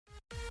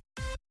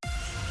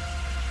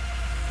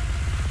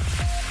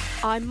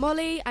I'm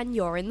Molly and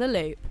you're in the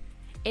loop.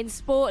 In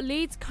sport,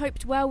 Leeds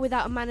coped well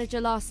without a manager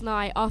last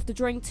night after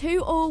drawing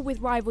 2-2 with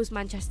rivals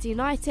Manchester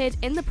United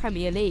in the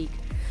Premier League.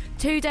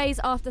 2 days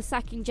after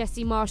sacking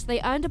Jesse Marsch,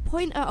 they earned a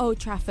point at Old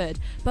Trafford,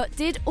 but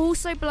did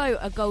also blow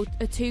a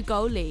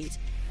 2-goal lead.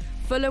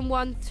 Fulham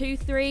won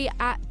 2-3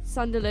 at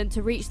Sunderland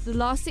to reach the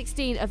last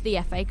 16 of the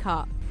FA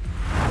Cup.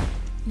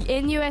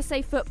 In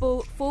USA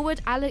football, forward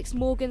Alex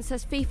Morgan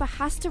says FIFA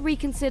has to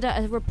reconsider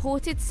a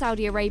reported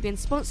Saudi Arabian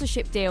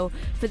sponsorship deal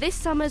for this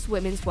summer's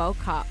Women's World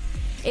Cup.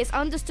 It's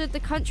understood the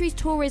country's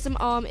tourism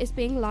arm is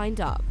being lined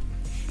up.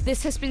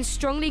 This has been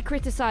strongly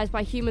criticised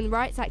by human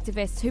rights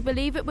activists who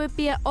believe it would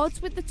be at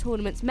odds with the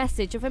tournament's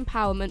message of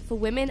empowerment for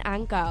women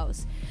and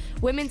girls.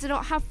 Women do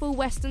not have full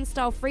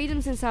Western-style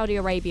freedoms in Saudi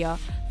Arabia,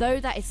 though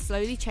that is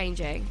slowly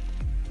changing.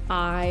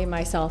 I,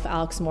 myself,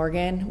 Alex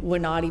Morgan,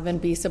 would not even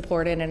be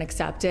supported and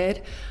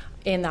accepted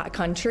in that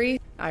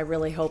country. I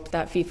really hope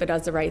that FIFA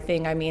does the right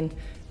thing. I mean,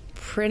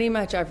 pretty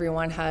much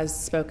everyone has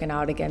spoken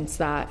out against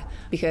that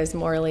because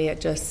morally it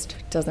just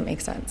doesn't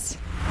make sense.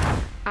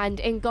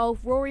 And in golf,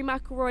 Rory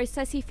McIlroy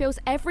says he feels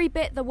every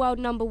bit the world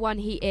number one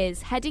he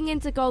is, heading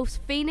into golf's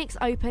Phoenix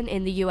Open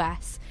in the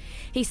US.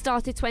 He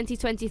started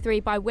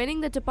 2023 by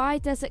winning the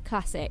Dubai Desert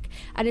Classic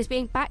and is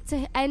being backed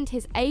to end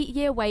his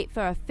 8-year wait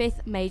for a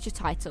 5th major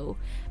title.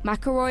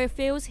 McIlroy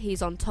feels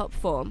he's on top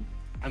form.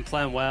 I'm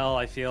playing well.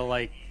 I feel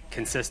like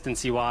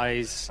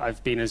consistency-wise,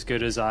 I've been as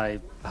good as I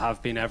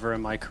have been ever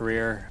in my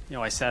career. You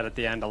know, I said at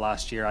the end of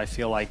last year, I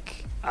feel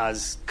like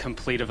as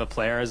complete of a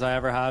player as I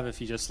ever have. If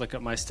you just look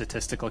at my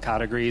statistical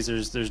categories,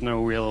 there's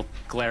no real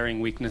glaring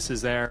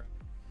weaknesses there.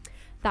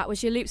 That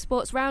was your Loop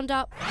Sports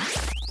Roundup.